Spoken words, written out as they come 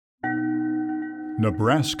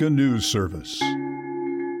Nebraska News Service.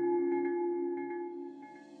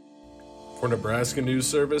 For Nebraska News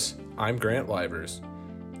Service, I'm Grant Livers.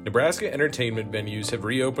 Nebraska entertainment venues have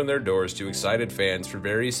reopened their doors to excited fans for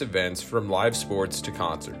various events from live sports to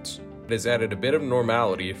concerts. It has added a bit of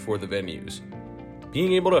normality for the venues.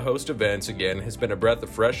 Being able to host events again has been a breath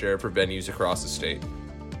of fresh air for venues across the state.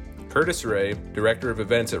 Curtis Ray, director of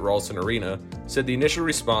events at Ralston Arena, said the initial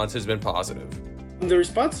response has been positive. The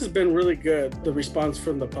response has been really good. The response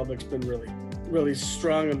from the public's been really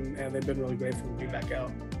strong, and they've been really grateful to be back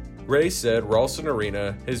out. Ray said Ralston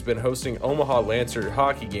Arena has been hosting Omaha Lancer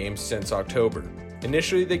hockey games since October.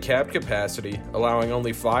 Initially, they capped capacity, allowing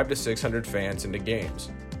only 500 to 600 fans into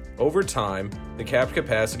games. Over time, the capped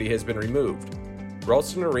capacity has been removed.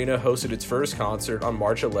 Ralston Arena hosted its first concert on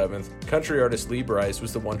March 11th. Country artist Lee Brice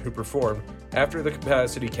was the one who performed after the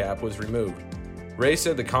capacity cap was removed. Ray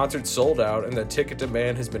said the concert sold out and that ticket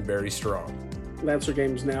demand has been very strong. Lancer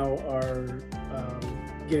games now are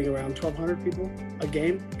getting around 1,200 people a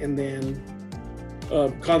game, and then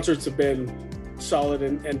concerts have been solid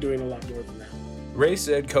and doing a lot more than that. Ray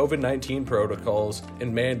said COVID-19 protocols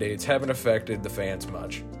and mandates haven't affected the fans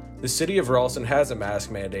much. The city of Ralston has a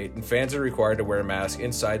mask mandate, and fans are required to wear a mask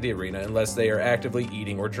inside the arena unless they are actively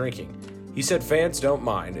eating or drinking. He said fans don't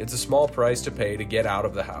mind. It's a small price to pay to get out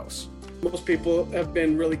of the house. Most people have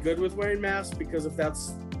been really good with wearing masks because if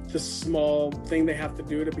that's the small thing they have to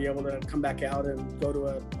do to be able to come back out and go to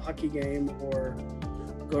a hockey game or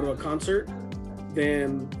go to a concert,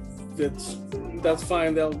 then that's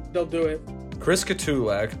fine. They'll do it. Chris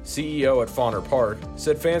Katulak, CEO at Fauner Park,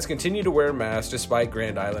 said fans continue to wear masks despite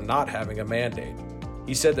Grand Island not having a mandate.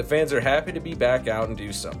 He said that fans are happy to be back out and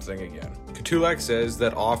do something again. Katulak says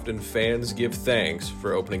that often fans give thanks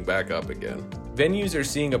for opening back up again. Venues are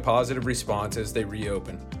seeing a positive response as they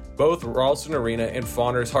reopen. Both Ralston Arena and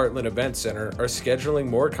Fauner's Heartland Event Center are scheduling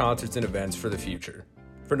more concerts and events for the future.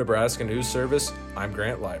 For Nebraska News Service, I'm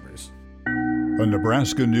Grant Livers. A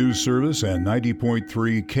Nebraska News Service and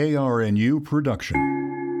 90.3 KRNU production.